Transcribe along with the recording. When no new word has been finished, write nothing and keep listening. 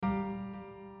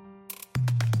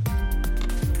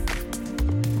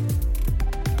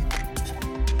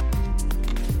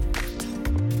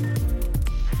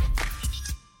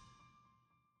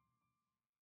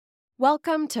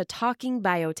Welcome to Talking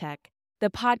Biotech,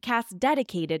 the podcast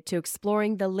dedicated to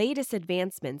exploring the latest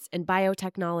advancements in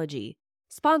biotechnology,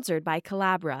 sponsored by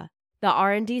Collabra, the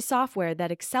R&D software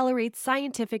that accelerates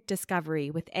scientific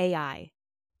discovery with AI.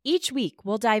 Each week,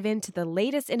 we'll dive into the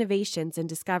latest innovations and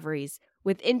discoveries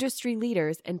with industry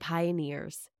leaders and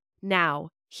pioneers. Now,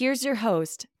 here's your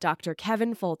host, Dr.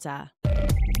 Kevin Folta.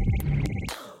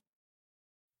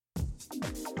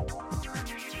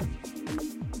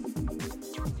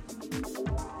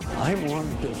 I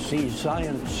want to see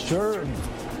science serve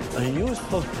a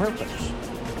useful purpose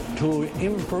to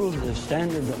improve the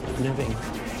standard of living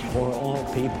for all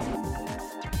people.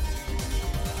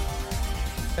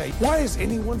 Why is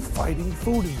anyone fighting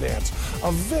food advance?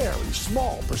 A very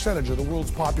small percentage of the world's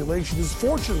population is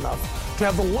fortunate enough to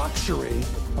have the luxury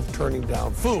of turning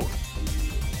down food.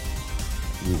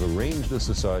 We've arranged a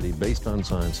society based on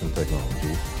science and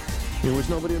technology in which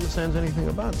nobody understands anything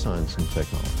about science and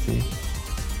technology.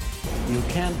 You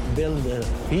can't build a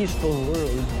peaceful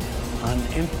world on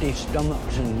empty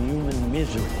stomachs and human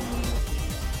misery.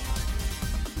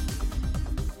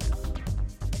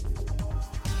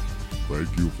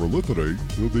 Thank you for listening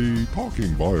to the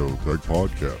Talking Biotech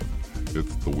podcast.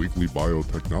 It's the weekly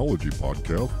biotechnology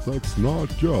podcast that's not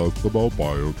just about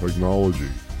biotechnology,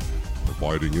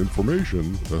 providing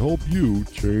information to help you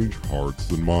change hearts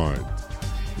and minds,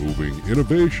 moving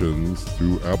innovations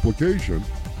to application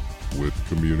with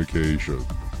communication.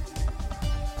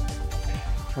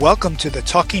 Welcome to the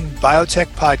Talking Biotech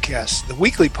podcast, the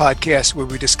weekly podcast where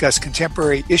we discuss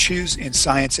contemporary issues in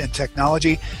science and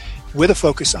technology with a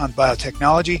focus on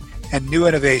biotechnology and new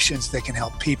innovations that can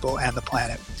help people and the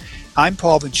planet. I'm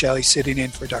Paul Vincelli, sitting in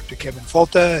for Dr. Kevin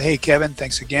Folta. Hey, Kevin,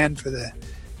 thanks again for the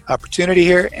opportunity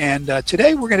here. And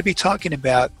today we're going to be talking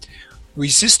about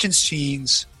resistance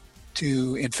genes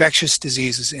to infectious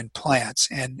diseases in plants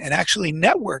and actually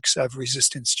networks of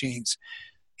resistance genes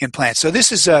in plants. So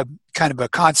this is a kind of a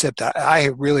concept I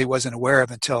really wasn't aware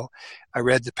of until I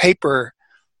read the paper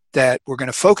that we're going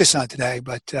to focus on today.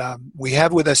 But we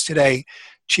have with us today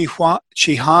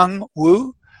Chihang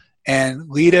Wu and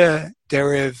Lida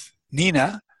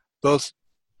Derevnina, both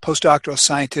postdoctoral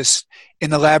scientists in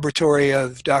the laboratory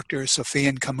of Dr.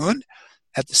 Sofian Kamoun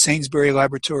at the Sainsbury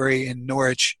Laboratory in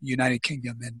Norwich, United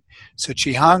Kingdom. And so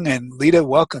Chihang and Lida,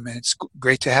 welcome, and it's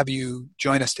great to have you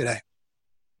join us today.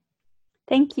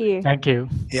 Thank you. Thank you.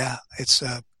 Yeah, it's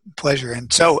a pleasure.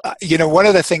 And so, one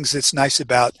of the things that's nice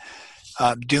about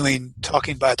doing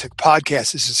Talking Biotech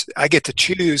podcasts is I get to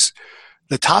choose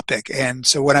the topic. And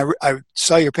so when I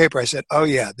saw your paper, I said, oh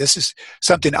yeah, this is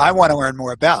something I want to learn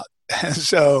more about.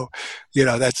 So,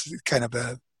 that's kind of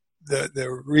the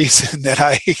reason that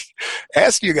I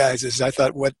asked you guys is I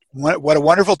thought, what a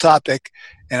wonderful topic,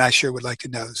 and I sure would like to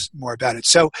know more about it.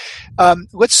 So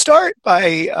let's start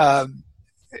by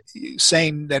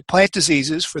saying that plant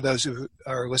diseases, for those of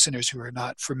our listeners who are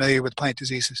not familiar with plant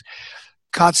diseases,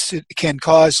 can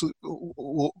cause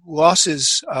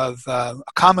losses of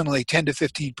commonly 10 to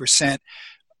 15%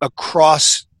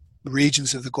 across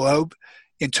regions of the globe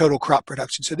in total crop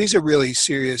production. So these are really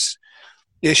serious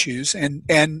issues,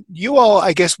 and you all,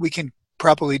 I guess we can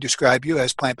properly describe you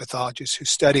as plant pathologists who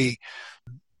study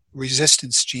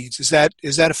resistance genes. Is that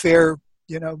a fair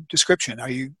description?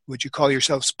 Would you call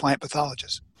yourselves plant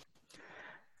pathologists?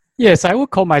 Yes, I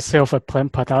would call myself a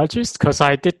plant pathologist because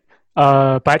I did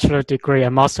a bachelor degree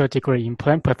and master degree in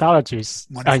plant pathology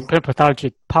in plant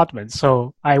pathology department.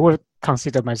 So I would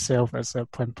consider myself as a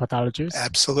plant pathologist.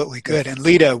 Absolutely, good. And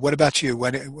Lida, what about you?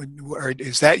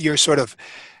 Is that your sort of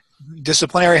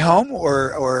disciplinary home,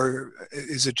 or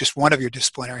is it just one of your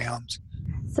disciplinary homes?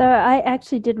 So I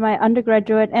actually did my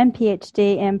undergraduate and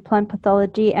PhD in plant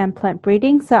pathology and plant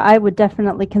breeding. So I would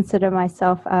definitely consider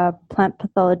myself a plant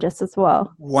pathologist as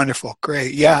well. Wonderful,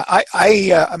 great. Yeah,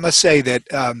 I must say that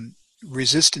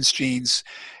resistance genes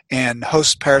and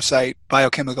host-parasite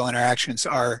biochemical interactions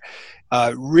are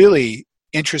really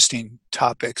interesting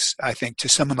topics, I think, to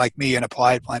someone like me, an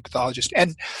applied plant pathologist,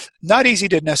 and not easy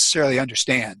to necessarily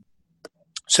understand.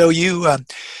 So you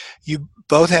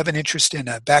both have an interest in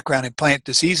a background in plant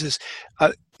diseases.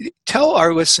 Tell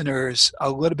our listeners a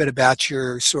little bit about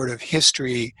your sort of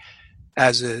history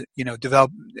as a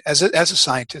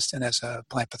scientist and as a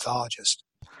plant pathologist.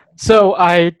 So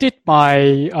I did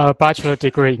my bachelor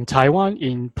degree in Taiwan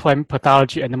in plant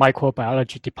pathology and the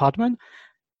microbiology department.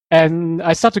 And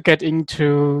I started to get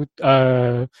into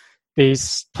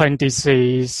this plant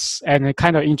disease and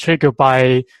kind of intrigued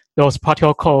by those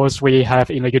protocols we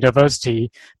have in the university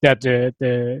that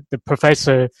the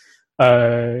professor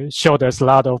showed us a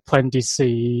lot of plant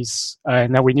disease,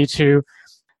 and we need to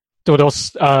do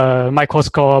those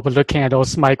microscope, looking at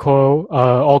those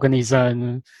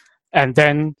microorganisms, and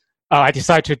then I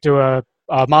decided to do a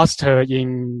master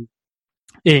in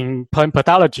plant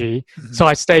pathology. Mm-hmm. So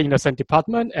I stayed in the same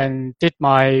department and did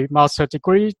my master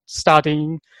degree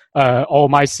studying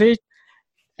oomycete.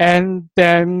 And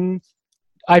then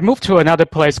I moved to another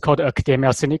place called Academia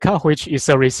Sinica, which is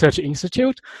a research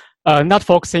institute, not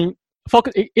focusing.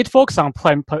 It focuses on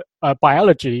plant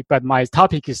biology, but my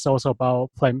topic is also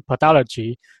about plant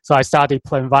pathology. So I studied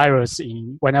plant virus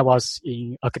when I was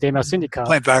in Academia Sinica.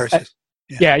 Plant viruses.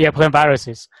 Plant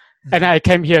viruses. Mm-hmm. And I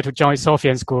came here to join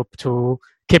Sofian's group to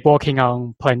keep working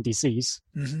on plant disease.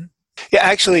 Mm-hmm. Yeah,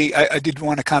 actually, I did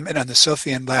want to comment on the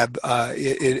Sofian lab or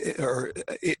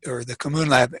the Commune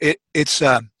lab. It's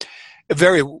a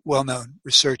very well-known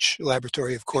research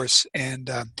laboratory, of course,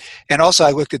 and also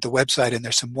I looked at the website, and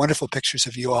there's some wonderful pictures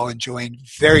of you all enjoying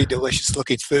very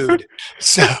delicious-looking food.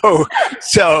 So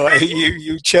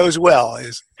you chose well.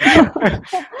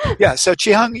 Yeah. So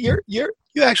Chi-Hung, you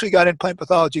actually got in plant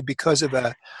pathology because of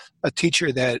a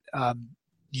teacher that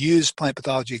used plant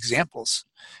pathology examples.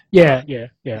 Yeah.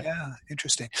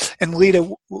 Interesting. And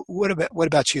Lita, what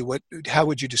about you? How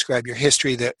would you describe your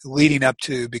history that leading up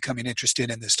to becoming interested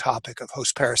in this topic of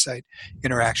host-parasite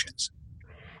interactions?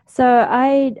 So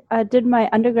I did my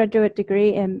undergraduate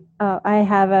degree in. I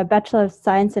have a Bachelor of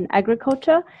Science in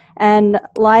Agriculture, and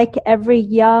like every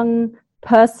young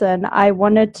person, I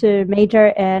wanted to major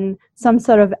in some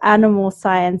sort of animal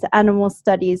science, animal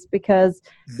studies, because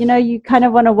you kind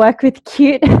of want to work with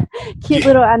cute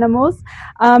little animals.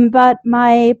 But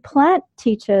my plant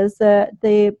teachers,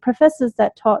 the professors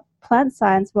that taught plant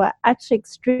science, were actually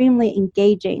extremely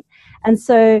engaging, and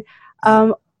so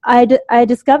I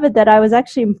discovered that I was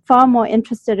actually far more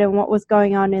interested in what was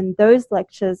going on in those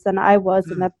lectures than I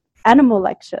was in the animal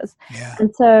lectures. Yeah.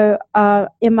 And so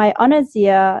in my honors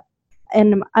year,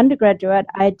 in undergraduate,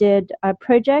 I did a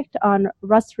project on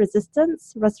rust-resistant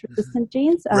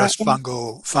genes.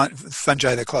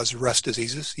 Fungi that cause rust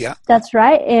diseases, yeah. That's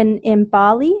right, in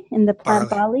barley, in the plant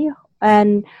barley.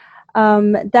 And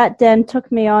that then took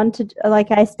me on to,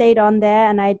 I stayed on there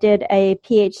and I did a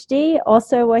PhD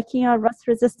also working on rust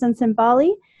resistance in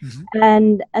barley.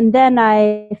 Mm-hmm. And then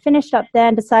I finished up there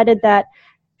and decided that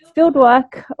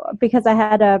fieldwork, because I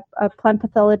had a plant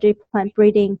pathology, plant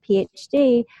breeding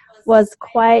PhD, was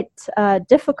quite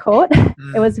difficult.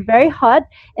 It was very hot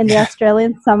in the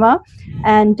Australian summer,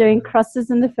 and doing crosses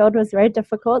in the field was very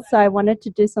difficult. So I wanted to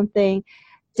do something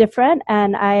different,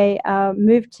 and I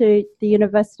moved to the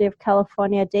University of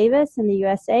California, Davis in the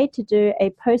USA to do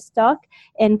a postdoc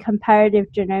in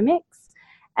comparative genomics.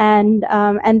 And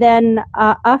then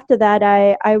after that,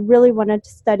 I really wanted to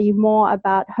study more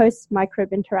about host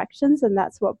microbe interactions, and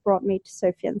that's what brought me to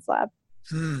Sofian's lab.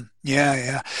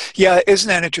 Yeah. Isn't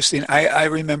that interesting? I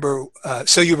remember.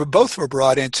 So you both were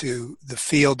brought into the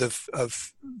field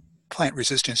of plant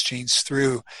resistance genes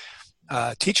through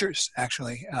teachers,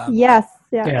 actually. Yes.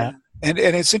 Yeah. And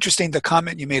it's interesting the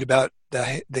comment you made about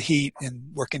the heat and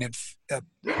working in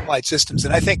applied systems,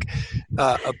 and I think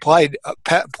applied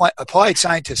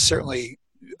scientists certainly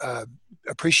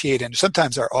appreciate and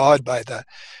sometimes are awed by the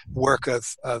work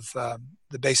of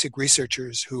the basic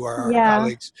researchers who are our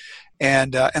colleagues,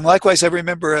 and likewise, I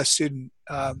remember a student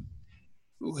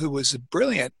who was a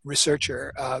brilliant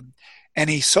researcher. And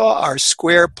he saw our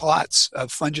square plots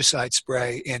of fungicide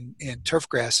spray in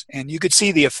turfgrass, and you could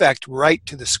see the effect right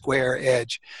to the square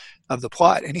edge of the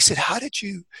plot. And he said, "How did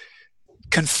you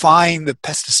confine the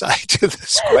pesticide to the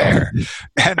square?"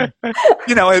 And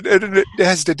it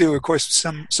has to do, of course,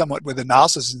 somewhat with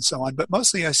analysis and so on. But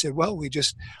mostly, I said, "Well, we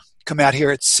just come out here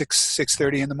at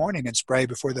 6:30 in the morning and spray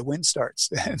before the wind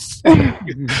starts."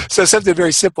 So something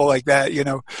very simple like that,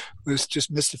 was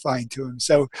just mystifying to him.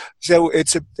 So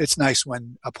it's nice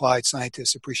when applied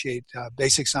scientists appreciate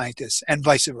basic scientists and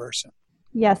vice versa.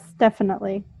 Yes,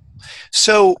 definitely.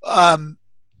 So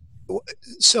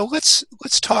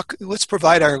let's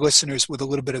provide our listeners with a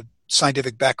little bit of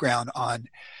scientific background on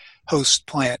host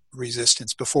plant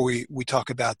resistance before we talk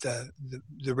about the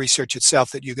research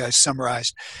itself that you guys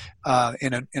summarized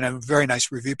in a very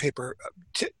nice review paper.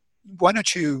 Why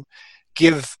don't you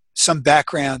give some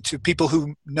background to people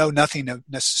who know nothing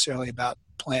necessarily about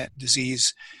plant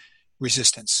disease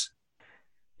resistance?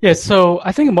 Yeah, so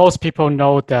I think most people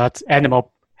know that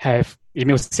animals have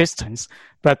immune systems,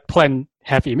 but plants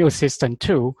have immune system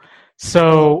too.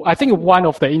 So I think one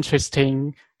of the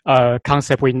interesting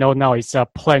concept we know now is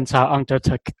that plants are under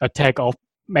attack of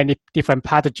many different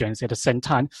pathogens at the same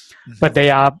time, but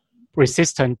they are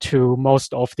resistant to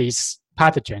most of these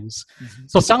pathogens.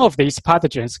 So some of these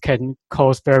pathogens can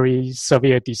cause very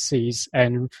severe disease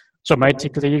and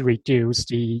dramatically reduce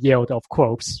the yield of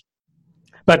crops.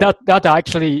 But that are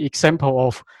actually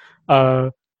example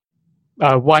of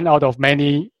one out of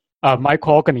many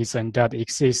microorganisms that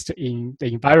exist in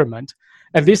the environment.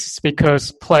 And this is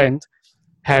because plants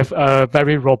have a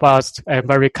very robust and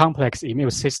very complex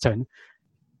immune system.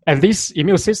 And this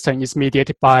immune system is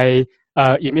mediated by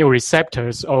immune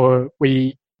receptors, or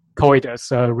we call it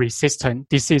as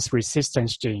disease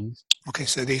resistance genes. Okay,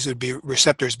 so these would be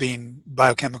receptors being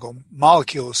biochemical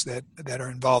molecules that are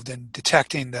involved in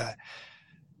detecting the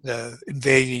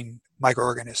invading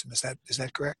microorganism. Is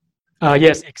that correct?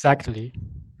 Yes, exactly.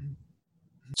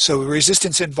 So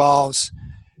resistance involves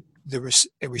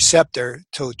a receptor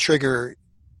to trigger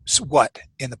what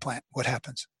in the plant? What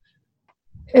happens?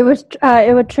 It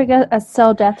would trigger a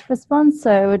cell death response.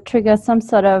 So it would trigger some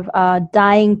sort of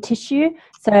dying tissue.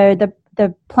 So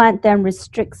the plant then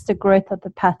restricts the growth of the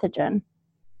pathogen.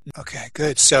 Okay,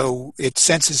 good. So it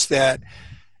senses that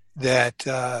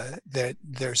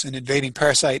there's an invading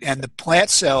parasite, and the plant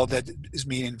cell that is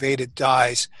being invaded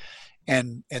dies,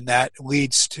 and that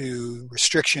leads to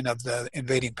restriction of the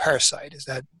invading parasite.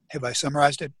 Have I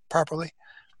summarized it properly?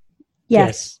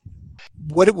 Yes.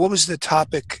 What was the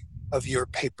topic of your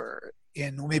paper?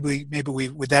 And maybe we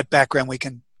with that background we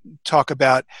can talk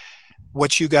about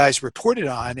what you guys reported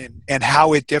on and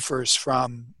how it differs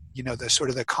from the sort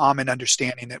of the common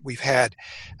understanding that we've had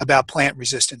about plant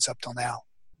resistance up till now.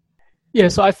 Yeah,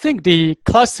 so I think the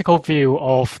classical view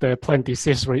of the plant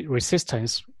disease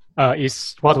resistance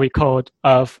is what we call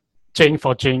gene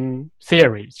for gene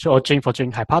theory, or gene for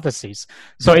gene hypothesis.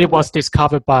 So it was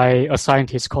discovered by a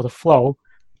scientist called Flo.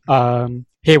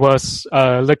 He was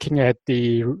looking at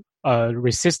the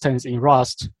resistance in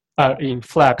rust, in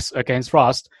flax against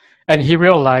rust, and he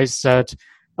realized that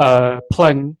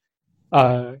plants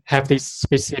have this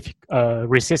specific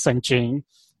resistant gene,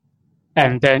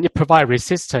 and then it provides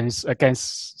resistance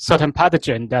against certain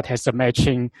pathogen that has a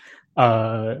matching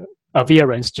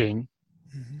virulence gene.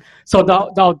 Mm-hmm. So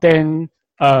now then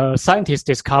scientists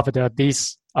discovered that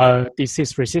these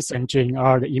disease-resistant genes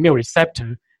are the immune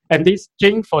receptor, and this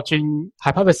gene-for-gene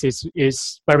hypothesis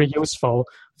is very useful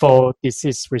for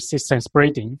disease resistance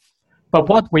breeding. But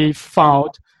what we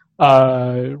found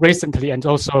recently, and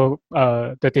also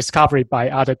the discovery by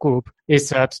other group, is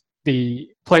that the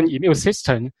plant immune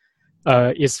system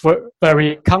is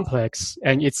very complex,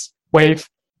 and it's way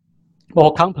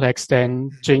more complex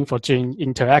than gene-for-gene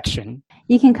interaction.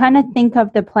 You can kind of think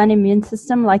of the plant immune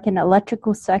system like an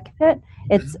electrical circuit.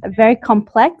 It's very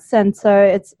complex, and so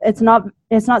it's not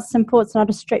simple. It's not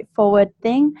a straightforward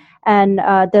thing, and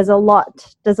there's a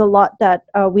lot that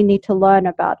we need to learn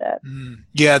about it.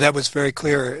 Yeah, that was very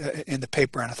clear in the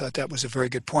paper, and I thought that was a very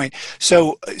good point.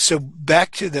 So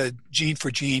back to the gene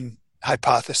for gene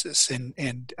hypothesis,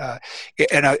 and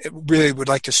I really would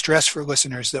like to stress for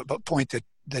listeners the point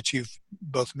that you've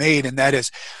both made, and that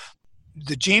is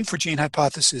the gene for gene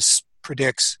hypothesis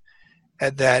predicts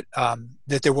that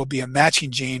there will be a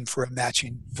matching gene for a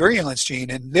matching virulence gene,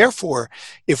 and therefore,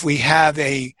 if we have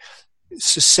a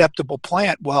susceptible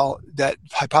plant, well, that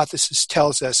hypothesis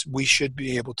tells us we should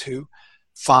be able to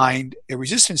find a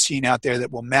resistance gene out there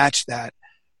that will match that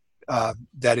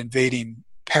invading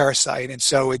parasite, and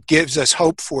so it gives us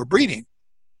hope for breeding.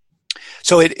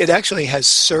 So it actually has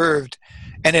served,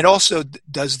 and it also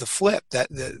does the flip.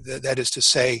 That is to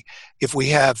say, if we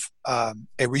have a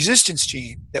resistance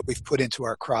gene that we've put into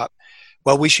our crop,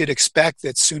 well, we should expect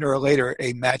that sooner or later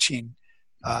a matching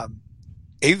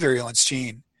avirulence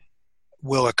gene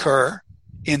will occur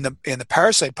in the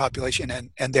parasite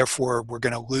population, and therefore we're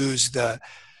going to lose the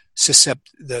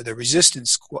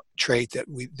resistance trait that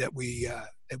we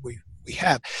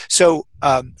have. So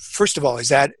first of all,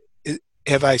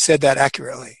 have I said that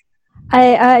accurately?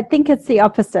 I think it's the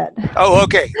opposite. Oh,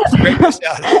 okay. Break this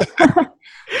down.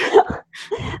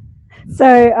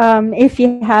 So if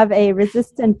you have a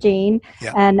resistant gene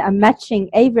and a matching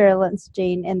avirulence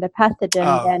gene in the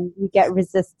pathogen, then you get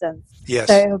resistance. Yes.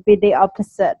 So it will be the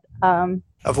opposite.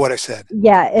 Of what I said.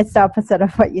 Yeah, it's the opposite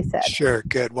of what you said. Sure,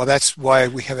 good. Well, that's why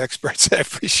we have experts. I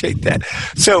appreciate that.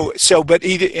 So, but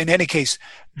in any case,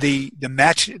 the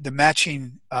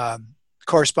matching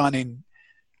corresponding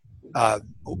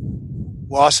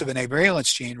loss of an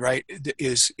avirulence gene, right,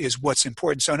 is what's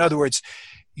important. So, in other words,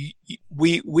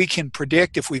 we can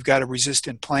predict if we've got a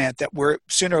resistant plant that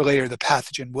sooner or later the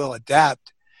pathogen will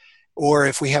adapt, or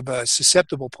if we have a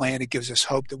susceptible plant, it gives us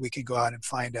hope that we can go out and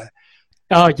find a.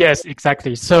 Oh, yes,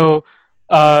 exactly. So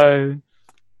the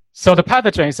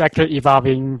pathogen is actually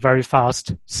evolving very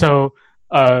fast. So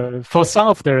for some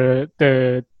of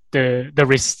the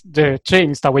the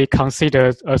genes that we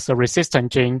consider as a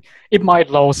resistant gene, it might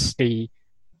lose the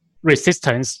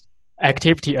resistance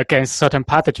activity against certain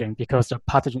pathogen because the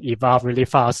pathogen evolve really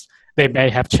fast. They may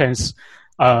have chance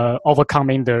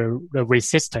overcoming the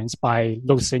resistance by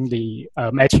losing the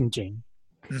matching gene.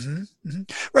 Mm-hmm, mm-hmm.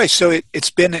 Right. So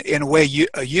it's been in a way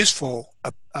a useful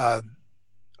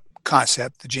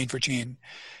concept, the gene for gene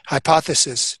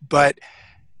hypothesis, but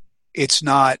it's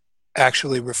not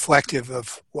actually reflective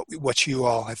of what you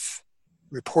all have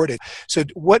reported. So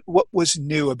what was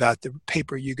new about the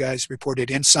paper you guys reported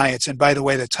in Science? And by the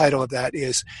way, the title of that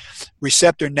is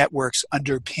Receptor Networks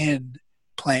Underpin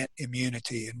Plant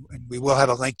Immunity, and we will have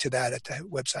a link to that at the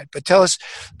website. But tell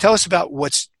us about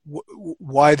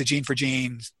why the gene for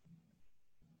gene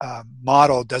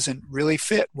model doesn't really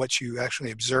fit what you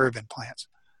actually observe in plants.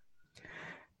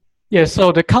 Yeah,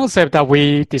 so the concept that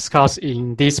we discussed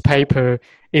in this paper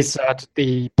is that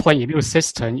the plant immune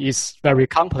system is very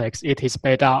complex. It is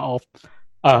made out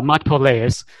of multiple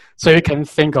layers. So you can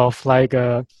think of like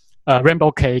a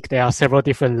rainbow cake. There are several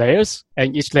different layers,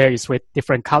 and each layer is with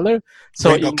different color.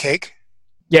 So rainbow cake?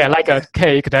 Yeah, like a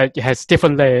cake that has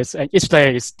different layers, and each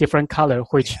layer is different color,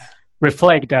 which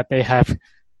reflect that they have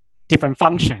different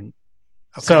function.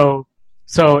 Okay.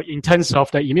 So in terms of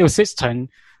the immune system,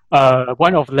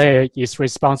 one of the layers is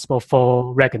responsible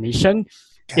for recognition.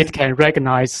 Okay. It can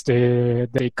recognize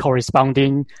the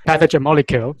corresponding pathogen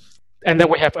molecule. And then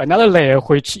we have another layer,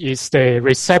 which is the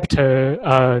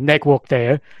receptor network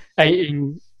there. And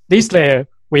in this layer,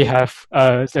 we have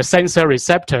the sensor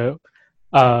receptor,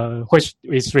 which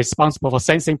is responsible for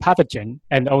sensing pathogen,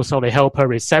 and also the helper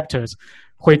receptors,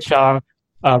 which are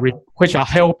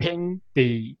helping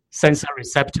the sensor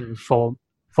receptor for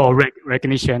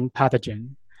recognition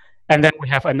pathogen. And then we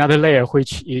have another layer,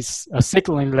 which is a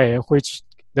signaling layer, which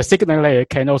the signaling layer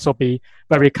can also be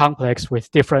very complex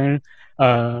with different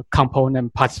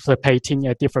components participating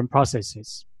at different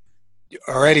processes.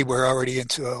 We're already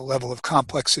into a level of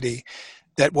complexity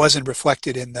that wasn't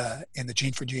reflected in the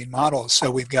gene for gene model. So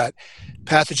we've got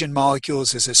pathogen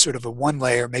molecules as a sort of a one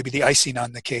layer, maybe the icing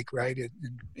on the cake, right?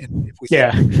 If we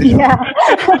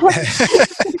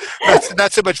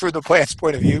not so much from the plant's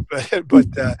point of view,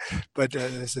 but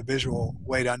as a visual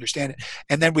way to understand it.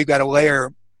 And then we've got a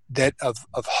layer that of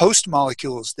host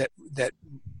molecules that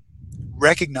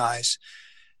recognize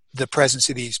the presence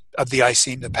of the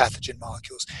icing, the pathogen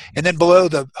molecules, and then below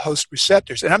the host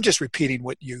receptors. And I'm just repeating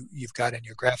what you've got in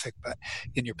your graphic, but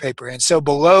in your paper. And so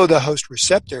below the host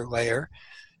receptor layer,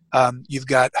 you've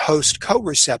got host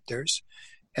co-receptors,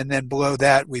 and then below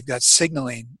that we've got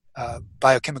signaling,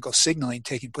 biochemical signaling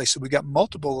taking place. So we've got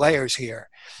multiple layers here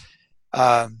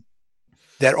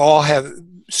that all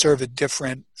serve a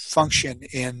different function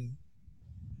in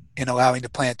allowing the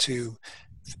plant to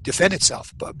defend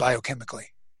itself biochemically.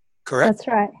 Correct? That's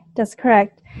right. That's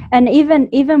correct. And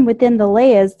even within the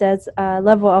layers, there's a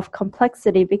level of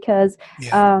complexity because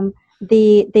the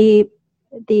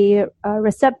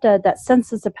receptor that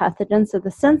senses the pathogen, so the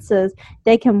sensors,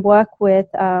 they can work with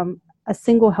a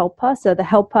single helper. So the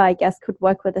helper, I guess, could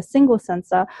work with a single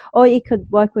sensor, or it could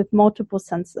work with multiple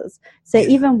sensors. So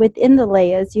even within the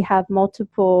layers, you have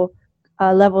multiple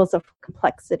levels of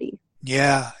complexity.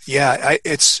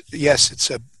 It's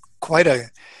quite a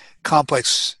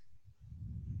complex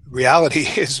reality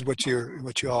is what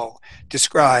you all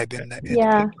describe in the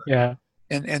paper.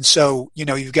 And so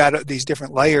you've got these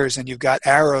different layers, and you've got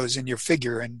arrows in your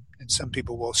figure, and some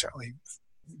people will certainly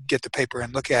get the paper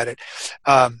and look at it.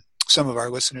 Some of our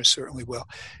listeners certainly will.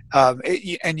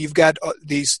 And you've got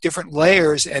these different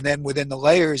layers, and then within the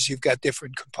layers, you've got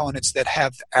different components that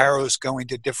have arrows going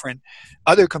to different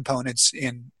other components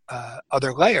in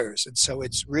other layers. And so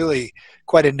it's really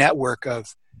quite a network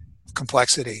of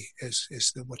complexity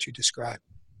is what you describe.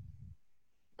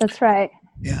 That's right.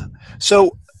 Yeah.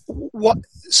 So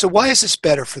why is this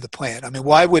better for the plant? I mean,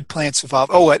 why would plants evolve?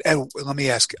 And let me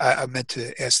ask, I meant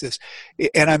to ask this,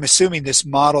 and I'm assuming this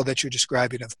model that you're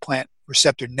describing of plant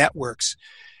receptor networks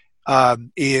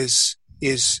is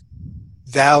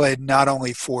valid not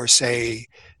only for, say,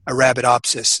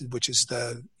 Arabidopsis, which is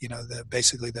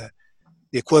basically the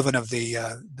equivalent of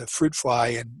the fruit fly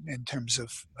in terms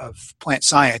of plant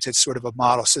science. It's sort of a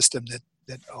model system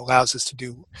that allows us to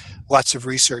do lots of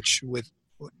research with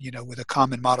a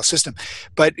common model system.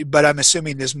 But I'm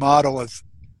assuming this model of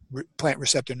plant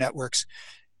receptor networks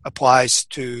applies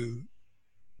to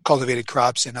cultivated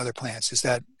crops and other plants. Is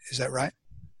that right?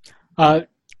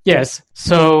 Yes.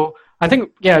 So I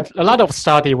think, a lot of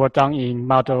study were done in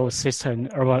model system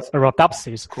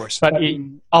Arabidopsis. Of course. But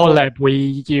in our lab,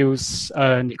 we use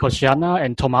Nicotiana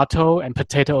and tomato and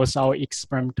potato as our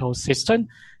experimental system.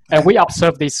 And we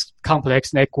observe this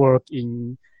complex network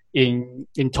in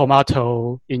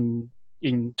tomato, in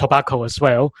tobacco as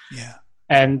well. Yeah.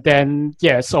 And then,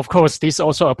 yes, of course, this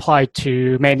also applied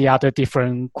to many other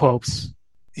different crops.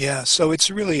 Yeah, so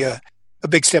it's really a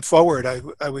big step forward,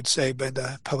 I would say, by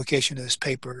the publication of this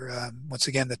paper. Once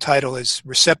again, the title is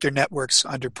Receptor Networks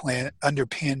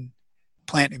Underpin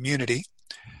Plant Immunity.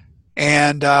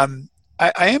 And I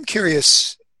am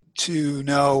curious to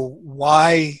know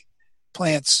why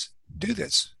plants do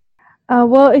this.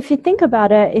 Well, if you think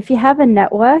about it, if you have a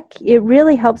network, it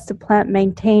really helps the plant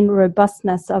maintain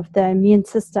robustness of the immune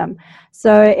system.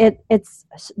 So it's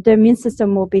the immune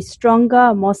system will be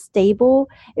stronger, more stable.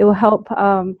 It will help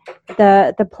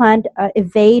the plant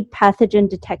evade pathogen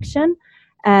detection.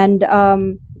 And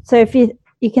so if you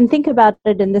can think about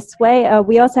it in this way,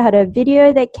 we also had a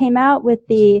video that came out with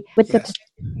the perspective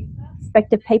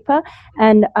paper,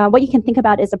 and what you can think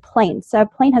about is a plane. So a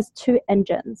plane has two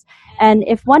engines, and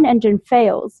if one engine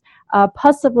fails,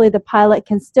 possibly the pilot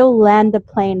can still land the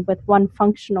plane with one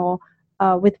functional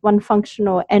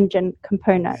engine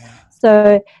component.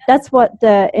 So that's what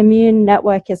the immune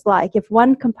network is like. If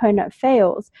one component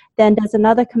fails, then there's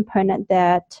another component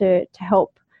there to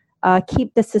help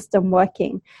keep the system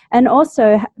working. And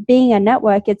also, being a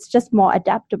network, it's just more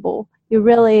adaptable. You're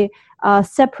really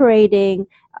separating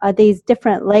these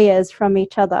different layers from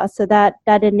each other, so that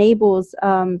enables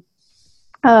a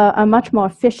much more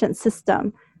efficient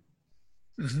system.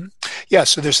 Mm-hmm. Yeah,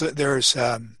 so there's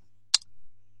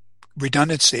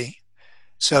redundancy,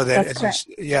 so that as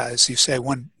you say,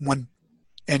 one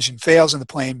engine fails in the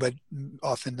plane, but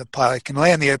often the pilot can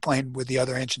land the airplane with the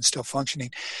other engine still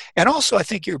functioning. And also, I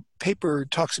think your paper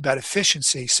talks about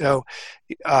efficiency. So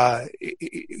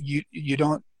you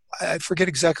don't. I forget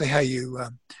exactly how you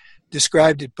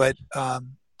described it, but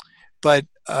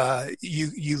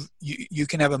you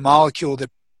can have a molecule that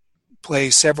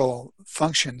plays several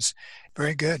functions.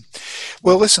 Very good.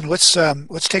 Well, listen, let's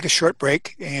take a short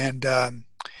break, and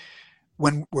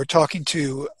when we're talking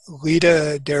to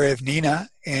Lida Derevnina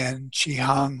and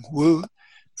Qihang Wu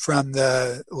from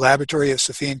the laboratory of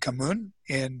Sophia Kamun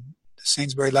in the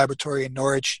Sainsbury Laboratory in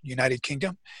Norwich, United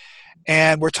Kingdom,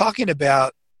 and we're talking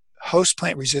about host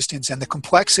plant resistance and the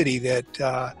complexity that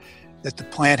the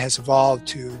plant has evolved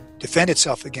to defend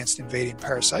itself against invading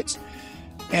parasites.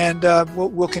 And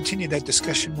we'll continue that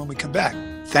discussion when we come back.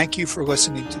 Thank you for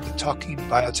listening to the Talking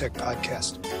Biotech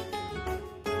podcast.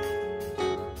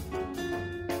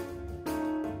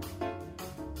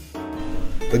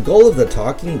 The goal of the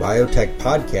Talking Biotech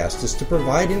podcast is to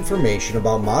provide information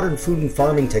about modern food and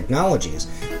farming technologies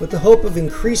with the hope of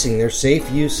increasing their safe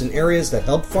use in areas that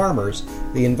help farmers,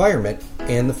 the environment,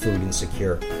 and the food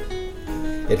insecure.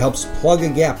 It helps plug a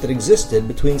gap that existed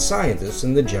between scientists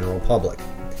and the general public.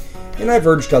 And I've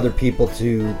urged other people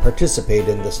to participate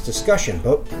in this discussion,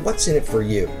 but what's in it for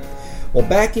you? Well,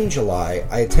 back in July,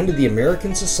 I attended the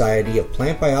American Society of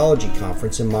Plant Biology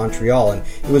conference in Montreal, and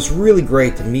it was really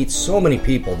great to meet so many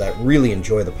people that really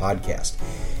enjoy the podcast.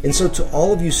 And so to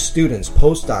all of you students,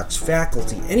 postdocs,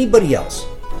 faculty, anybody else,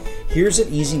 here's an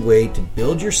easy way to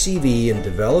build your CV and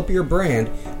develop your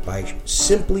brand by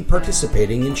simply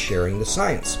participating in sharing the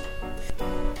science.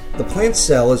 The Plant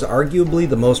Cell is arguably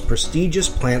the most prestigious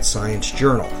plant science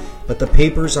journal, but the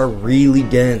papers are really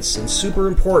dense and super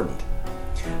important.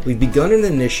 We've begun an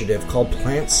initiative called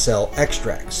Plant Cell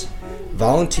Extracts.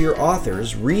 Volunteer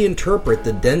authors reinterpret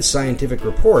the dense scientific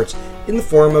reports in the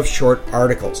form of short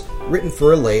articles written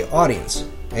for a lay audience,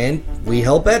 and we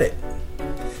help edit.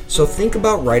 So think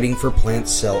about writing for Plant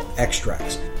Cell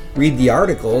Extracts. Read the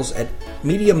articles at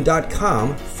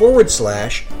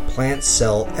medium.com/Plant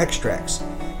Cell Extracts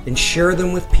and share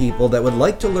them with people that would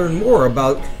like to learn more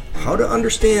about how to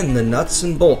understand the nuts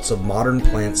and bolts of modern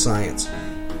plant science.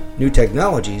 New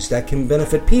technologies that can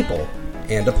benefit people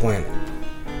and a planet.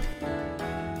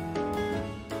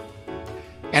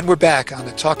 And we're back on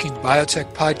the Talking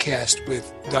Biotech podcast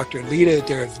with Dr. Lida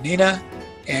Derevnina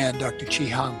and Dr.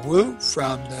 Qihang Wu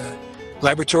from the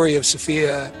laboratory of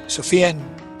Sophia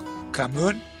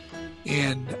Kamun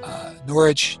in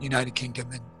Norwich, United Kingdom.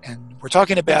 And we're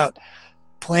talking about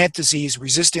plant disease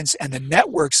resistance and the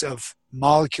networks of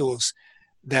molecules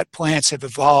that plants have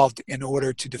evolved in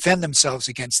order to defend themselves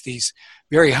against these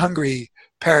very hungry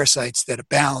parasites that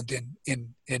abound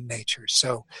in nature.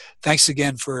 So thanks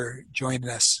again for joining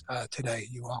us today,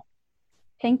 you all.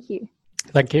 Thank you.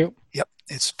 Thank you. Yep,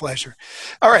 it's a pleasure.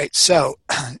 All right, so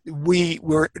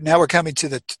we're coming to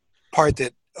the part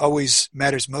that always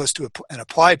matters most to an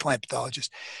applied plant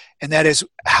pathologist, and that is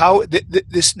how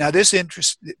this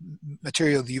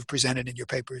material that you've presented in your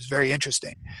paper is very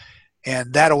interesting,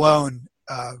 and that alone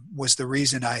was the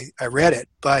reason I read it.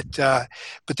 But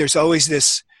there's always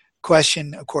this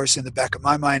question, of course, in the back of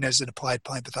my mind as an applied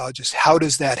plant pathologist: how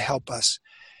does that help us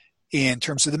in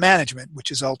terms of the management,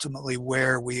 which is ultimately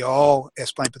where we all,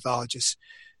 as plant pathologists,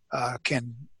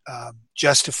 can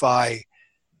justify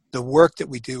the work that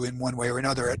we do in one way or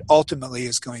another. It ultimately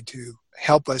is going to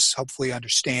help us hopefully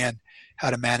understand how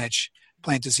to manage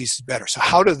plant diseases better. So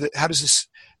how does this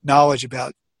knowledge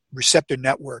about receptor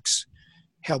networks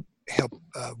help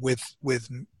with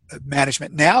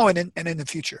management now and in the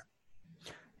future?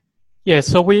 Yeah,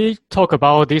 so we talk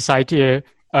about this idea,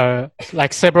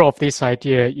 like several of these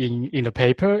ideas in the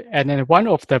paper, and then one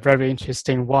of the very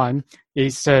interesting one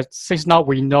is since now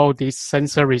we know these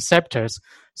sensor receptors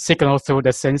signal through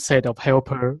the same set of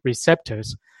helper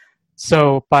receptors.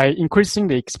 So by increasing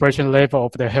the expression level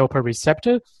of the helper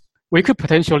receptor, we could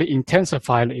potentially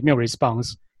intensify the immune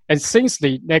response. And since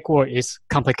the network is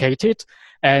complicated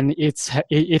and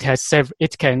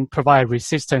it can provide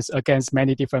resistance against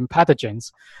many different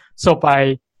pathogens. So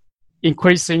by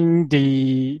increasing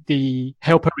the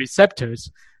helper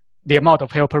receptors, the amount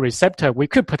of helper receptor, we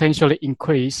could potentially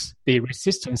increase the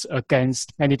resistance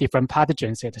against many different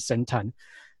pathogens at the same time.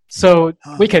 So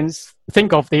we can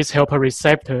think of these helper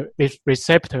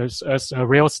receptors as a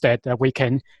rheostat that we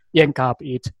can yank up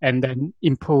it and then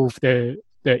improve the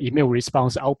immune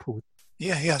response output.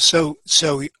 Yeah. So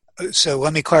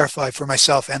let me clarify for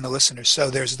myself and the listeners. So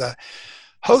there's the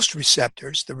host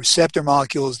receptors, the receptor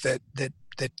molecules that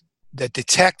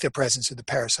detect the presence of the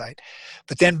parasite.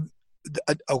 But then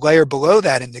a layer below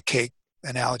that in the cake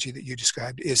analogy that you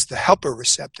described is the helper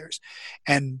receptors.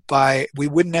 And we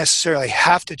wouldn't necessarily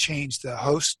have to change the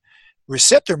host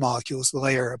receptor molecules, the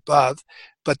layer above,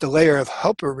 but the layer of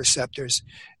helper receptors,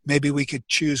 maybe we could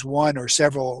choose one or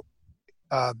several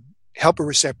helper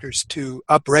receptors to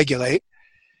upregulate.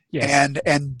 Yes.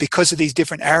 And because of these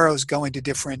different arrows going to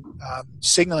different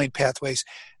signaling pathways,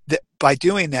 that by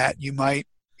doing that, you might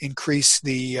increase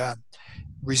the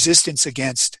resistance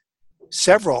against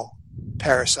several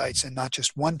parasites and not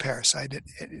just one parasite.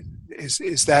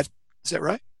 Is that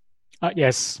right?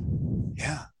 Yes.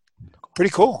 Yeah.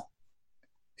 Pretty cool.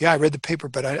 Yeah, I read the paper,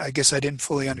 but I guess I didn't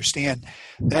fully understand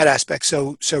that aspect.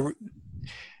 So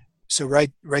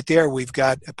right there, we've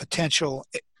got a potential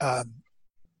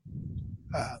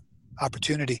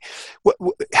opportunity.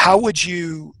 How would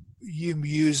you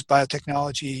use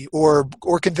biotechnology or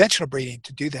conventional breeding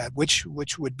to do that? Which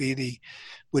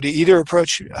would either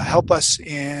approach help us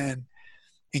in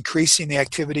increasing the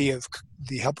activity of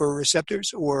the helper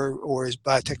receptors, or is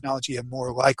biotechnology a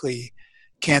more likely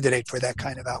candidate for that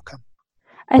kind of outcome?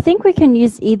 I think we can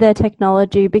use either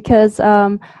technology because,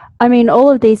 all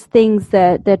of these things,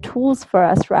 they're tools for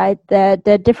us, right?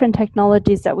 They're different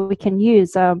technologies that we can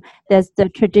use. There's the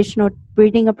traditional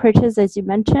breeding approaches, as you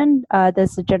mentioned.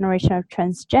 There's the generation of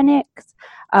transgenics.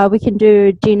 We can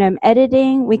do genome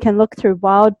editing. We can look through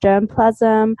wild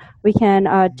germplasm. We can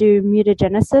do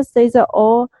mutagenesis. These are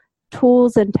all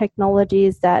tools and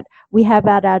technologies that we have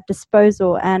at our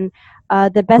disposal. And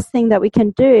the best thing that we can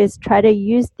do is try to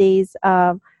use these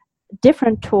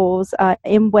different tools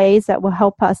in ways that will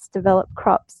help us develop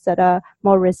crops that are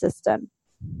more resistant.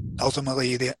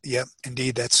 Ultimately, yeah,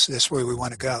 indeed, that's where we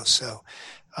want to go. So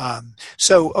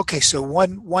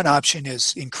one option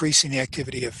is increasing the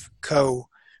activity of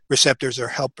co-receptors or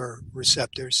helper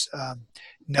receptors,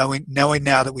 knowing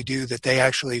now that we do that they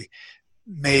actually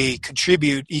may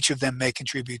contribute. Each of them may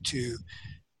contribute to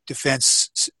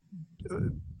defense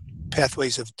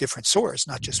pathways of different sorts,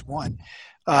 not just one.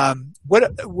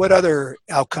 What other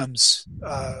outcomes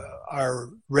are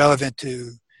relevant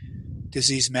to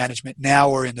disease management now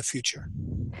or in the future?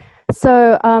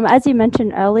 So, as you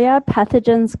mentioned earlier,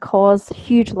 pathogens cause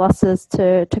huge losses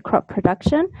to crop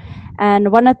production.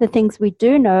 And one of the things we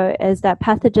do know is that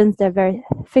pathogens, they're very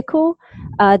fickle,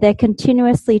 they're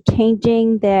continuously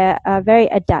changing, they're very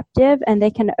adaptive, and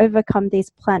they can overcome these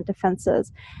plant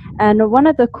defenses. And one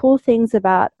of the cool things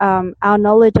about our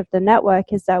knowledge of the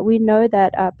network is that we know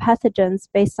that pathogens,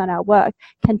 based on our work,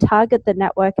 can target the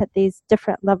network at these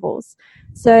different levels.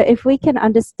 So if we can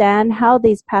understand how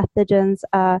these pathogens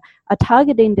are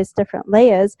targeting these different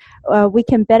layers, we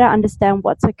can better understand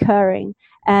what's occurring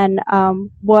and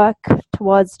work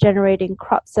towards generating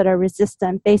crops that are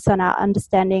resistant based on our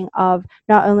understanding of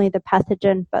not only the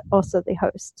pathogen but also the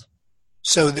host.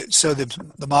 So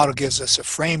the model gives us a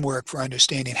framework for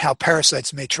understanding how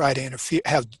parasites may try to interfere,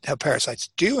 how parasites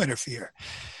do interfere.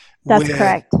 That's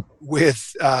correct.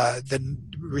 With the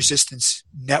resistance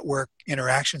network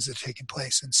interactions that are taking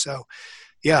place. And so,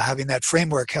 yeah, having that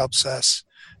framework helps us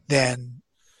then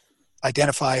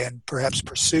identify and perhaps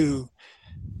pursue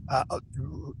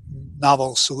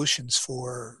novel solutions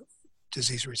for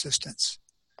disease resistance.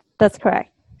 That's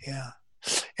correct. Yeah.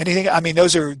 Anything? I mean,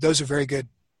 those are very good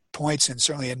points, and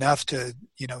certainly enough to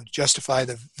justify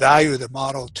the value of the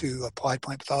model to applied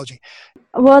plant pathology.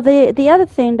 Well, the other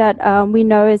thing that we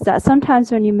know is that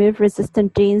sometimes when you move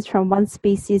resistant genes from one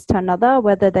species to another,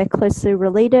 whether they're closely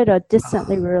related or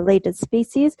distantly related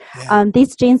species,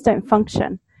 these genes don't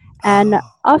function. And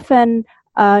often,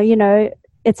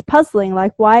 it's puzzling,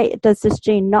 like, why does this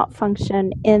gene not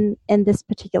function in this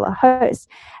particular host?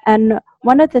 And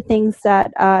one of the things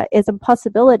that is a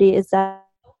possibility is that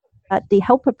the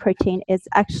helper protein is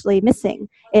actually missing.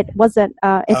 It wasn't.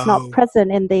 It's not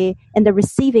present in the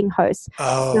receiving host.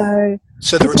 So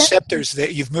the receptors,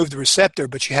 that you've moved the receptor,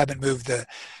 but you haven't moved the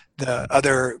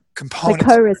other components.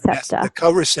 The co-receptor. The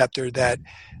co-receptor that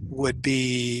would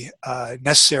be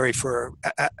necessary for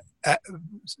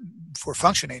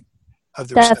functioning of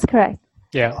the receptor. That's correct.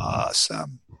 Yeah.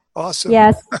 Awesome.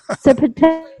 Yes. So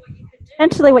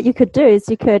potentially what you could do is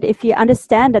if you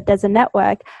understand that there's a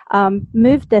network,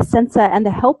 move the sensor and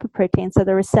the helper protein, so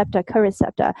the receptor,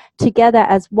 co-receptor, together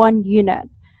as one unit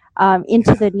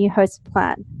into the new host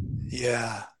plant.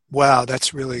 Yeah. Wow,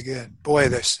 that's really good. Boy,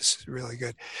 this is really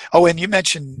good. Oh, and you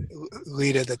mentioned,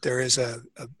 Lita, that there is a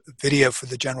video for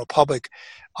the general public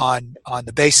on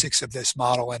the basics of this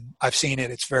model, and I've seen it.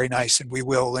 It's very nice, and we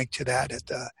will link to that at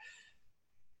the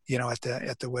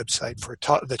website for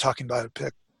the Talking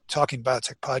Biotech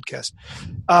podcast.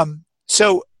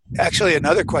 So actually,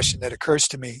 another question that occurs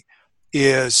to me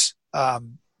is,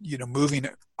 moving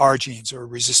our genes or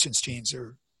resistance genes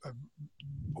or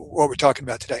what we're talking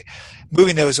about today,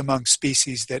 moving those among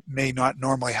species that may not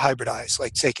normally hybridize,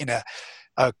 like taking a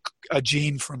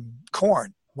gene from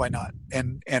corn, why not,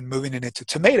 and moving it into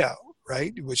tomato,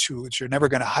 right, which are never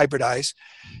going to hybridize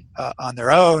on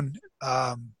their own,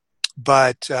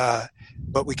 but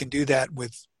we can do that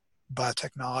with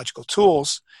biotechnological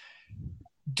tools.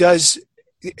 Does,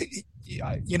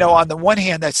 on the one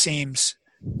hand, that seems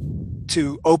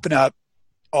to open up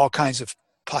all kinds of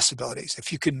possibilities.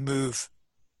 If you can move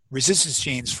resistance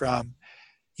genes from,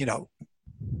 all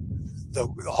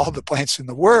the plants in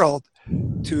the world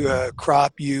to a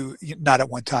crop, not at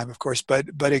one time, of course, but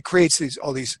it creates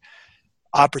all these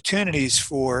opportunities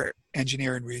for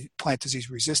engineering plant disease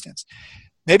resistance.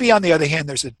 Maybe on the other hand,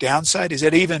 there's a downside. Is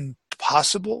that even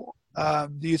possible? Do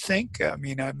you think? I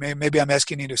mean, maybe I'm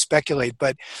asking you to speculate,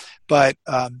 but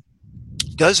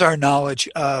does our knowledge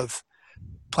of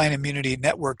plant immunity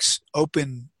networks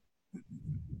open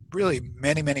really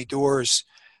many, many doors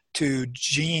to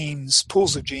genes,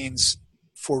 pools of genes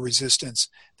for resistance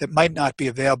that might not be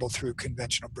available through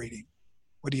conventional breeding?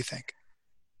 What do you think?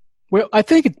 Well, I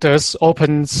think it does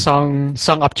open some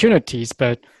opportunities,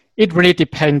 but it really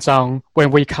depends on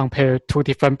when we compare two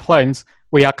different plants,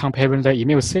 we are comparing the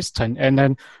immune system and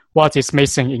then what is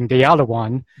missing in the other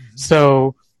one. Mm-hmm.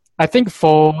 So I think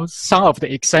for some of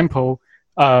the example,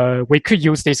 we could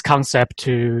use this concept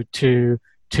to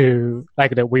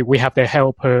like we have the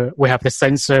helper, we have the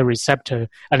sensor receptor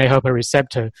and the helper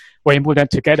receptor. When we put them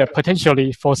together,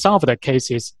 potentially for some of the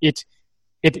cases, it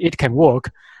can work,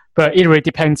 but it really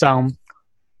depends on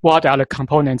what are the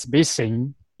components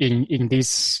missing in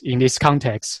this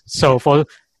context. So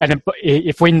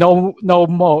if we know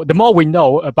more, the more we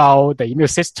know about the immune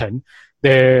system,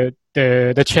 the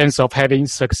chance of having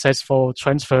successful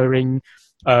transferring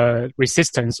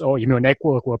resistance or immune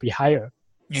network will be higher.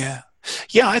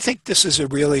 Yeah, I think this is a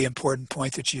really important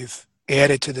point that you've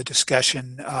added to the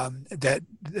discussion, that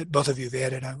both of you have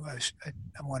added. I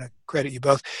want to credit you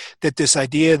both, that this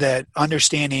idea that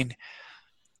understanding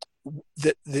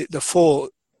the full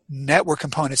network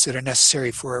components that are necessary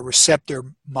for a receptor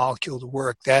molecule to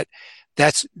work,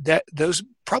 those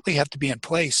probably have to be in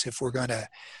place if we're going to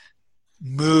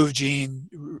move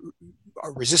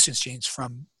resistance genes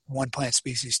from one plant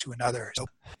species to another. So,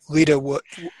 Lita, what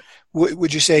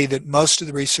would you say that most of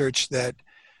the research that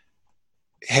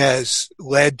has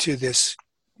led to this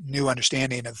new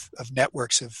understanding of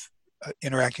networks of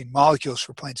interacting molecules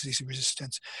for plant disease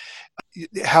resistance,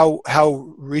 how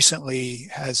recently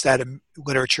has that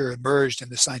literature emerged in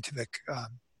the scientific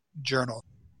journal?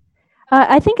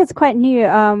 I think it's quite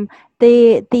new.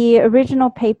 The original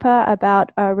paper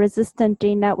about resistant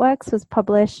gene networks was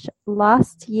published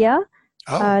last year.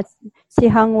 Oh.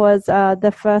 Sihang was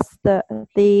the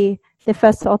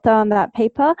first author on that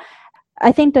paper.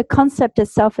 I think the concept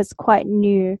itself is quite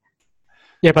new.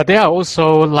 Yeah, but there are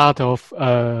also a lot of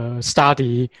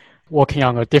study working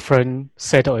on a different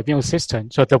set of immune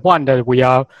system. So the one that we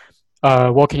are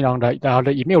working on,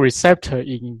 the immune receptor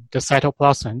in the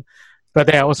cytoplasm, but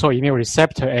there are also immune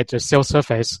receptor at the cell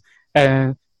surface.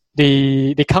 And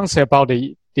the concept about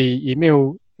the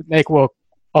immune network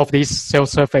of this cell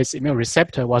surface immune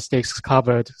receptor was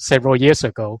discovered several years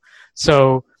ago.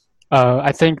 So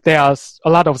I think there's a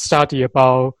lot of study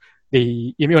about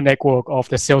the immune network of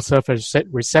the cell surface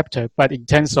receptor, but in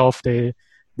terms of the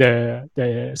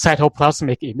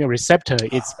cytoplasmic immune receptor,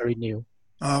 it's very new.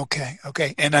 Okay.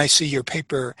 And I see your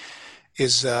paper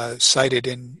is cited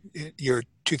in your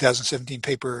 2017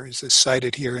 paper is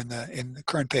cited here in the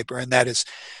current paper, and that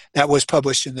was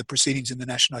published in the Proceedings in the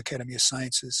National Academy of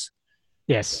Sciences.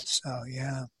 Yes. So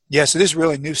yes, it is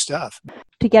really new stuff.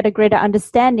 To get a greater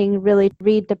understanding, really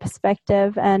read the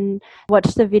perspective and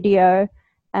watch the video,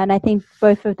 and I think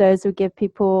both of those will give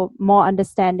people more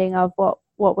understanding of what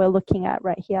we're looking at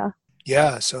right here.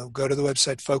 Yeah, so go to the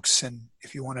website, folks, and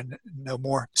if you want to know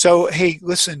more. So, hey,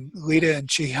 listen, Lida and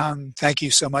Chi-Hung, thank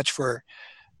you so much for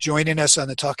joining us on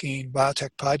the Talking Biotech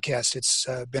podcast. It's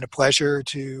been a pleasure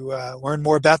to learn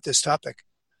more about this topic.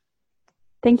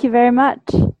 Thank you very much.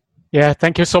 Yeah,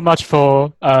 thank you so much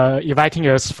for inviting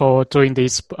us for doing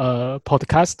this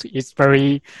podcast. It's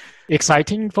very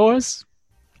exciting for us.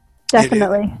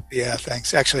 Definitely. Yeah,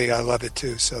 thanks. Actually, I love it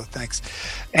too, so thanks.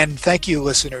 And thank you,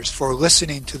 listeners, for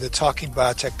listening to the Talking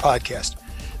Biotech podcast.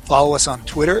 Follow us on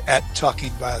Twitter at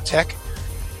Talking Biotech.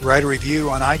 Write a review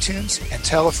on iTunes and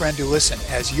tell a friend to listen,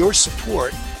 as your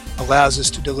support allows us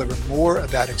to deliver more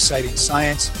about exciting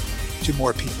science to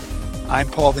more people. I'm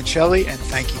Paul Vincelli, and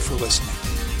thank you for listening.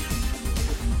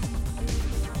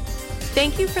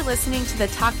 Thank you for listening to the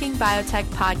Talking Biotech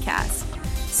podcast.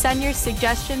 Send your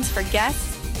suggestions for guests,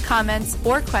 comments,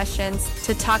 or questions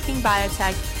to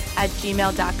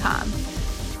talkingbiotech@gmail.com.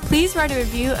 Please write a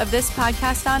review of this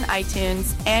podcast on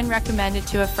iTunes and recommend it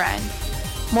to a friend.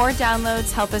 More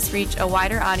downloads help us reach a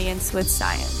wider audience with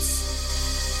science.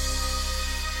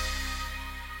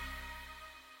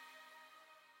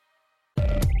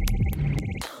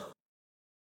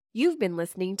 You've been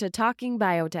listening to Talking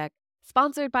Biotech,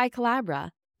 sponsored by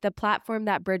Collabra, the platform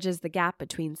that bridges the gap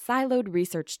between siloed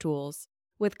research tools.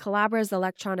 With Collabra's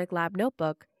electronic lab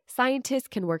notebook, scientists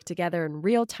can work together in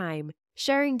real time,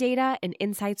 sharing data and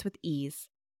insights with ease.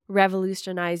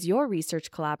 Revolutionize your research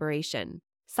collaboration.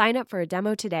 Sign up for a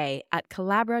demo today at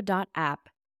collabra.app,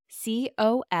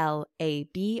 COLABRA.app.